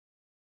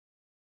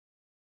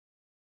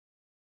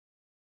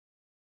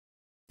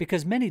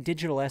Because many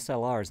digital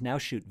SLRs now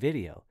shoot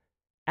video,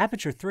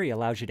 Aperture 3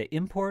 allows you to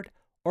import,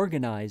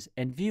 organize,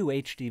 and view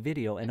HD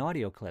video and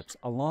audio clips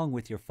along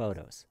with your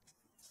photos.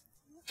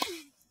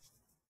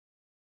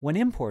 When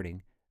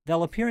importing,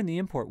 they'll appear in the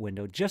import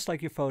window just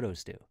like your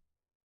photos do.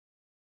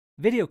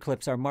 Video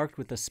clips are marked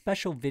with a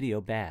special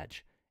video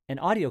badge, and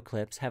audio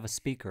clips have a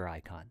speaker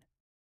icon.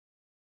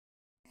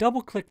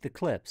 Double-click the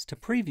clips to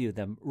preview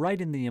them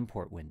right in the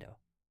import window.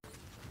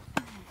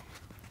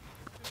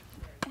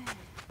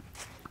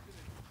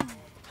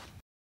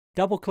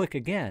 Double-click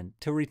again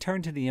to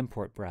return to the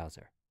import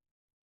browser.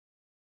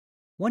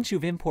 Once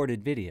you've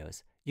imported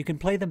videos, you can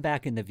play them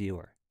back in the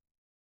viewer.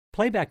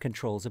 Playback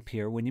controls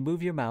appear when you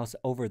move your mouse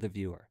over the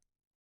viewer.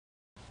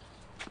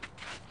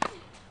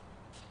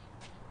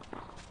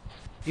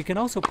 You can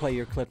also play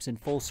your clips in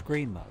full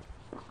screen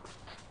mode.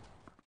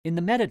 In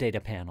the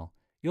metadata panel,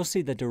 you'll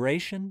see the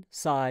duration,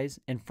 size,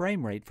 and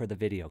frame rate for the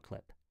video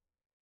clip.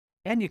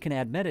 And you can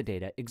add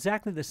metadata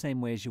exactly the same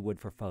way as you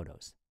would for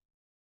photos.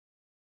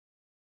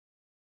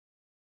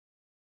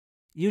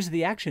 Use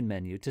the Action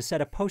menu to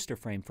set a poster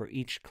frame for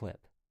each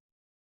clip.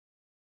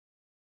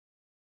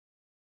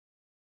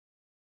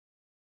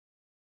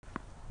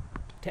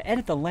 To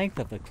edit the length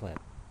of the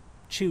clip,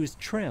 choose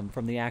Trim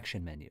from the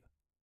Action menu.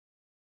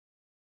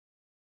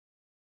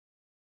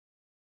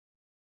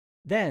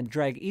 Then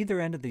drag either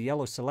end of the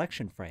yellow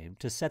selection frame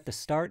to set the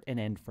start and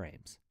end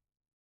frames.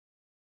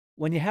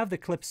 When you have the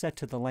clip set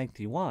to the length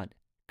you want,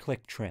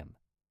 click Trim.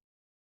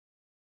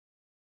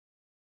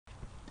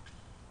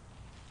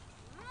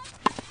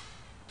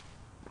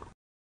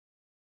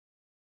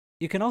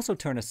 You can also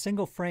turn a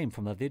single frame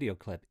from a video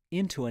clip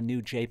into a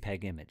new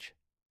JPEG image.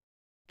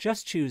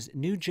 Just choose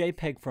New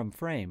JPEG from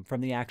Frame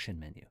from the Action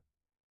menu.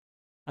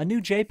 A new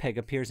JPEG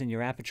appears in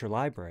your Aperture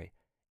library,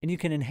 and you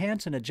can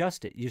enhance and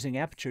adjust it using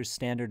Aperture's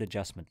standard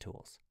adjustment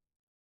tools.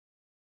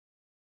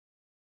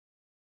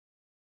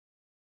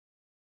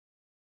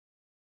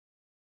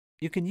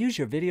 You can use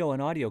your video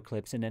and audio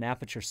clips in an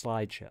Aperture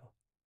slideshow.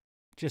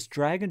 Just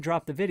drag and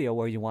drop the video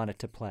where you want it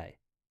to play.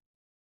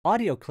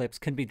 Audio clips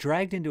can be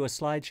dragged into a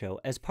slideshow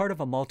as part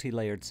of a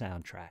multi-layered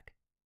soundtrack.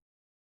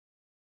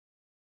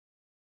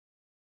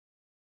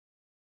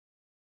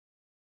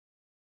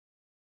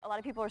 A lot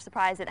of people are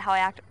surprised at how I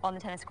act on the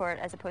tennis court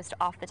as opposed to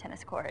off the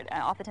tennis court.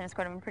 Off the tennis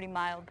court, I'm a pretty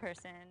mild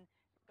person.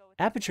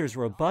 Aperture's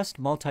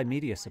robust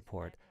multimedia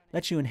support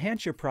lets you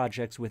enhance your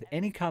projects with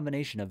any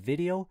combination of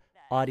video,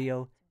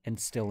 audio, and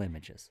still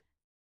images.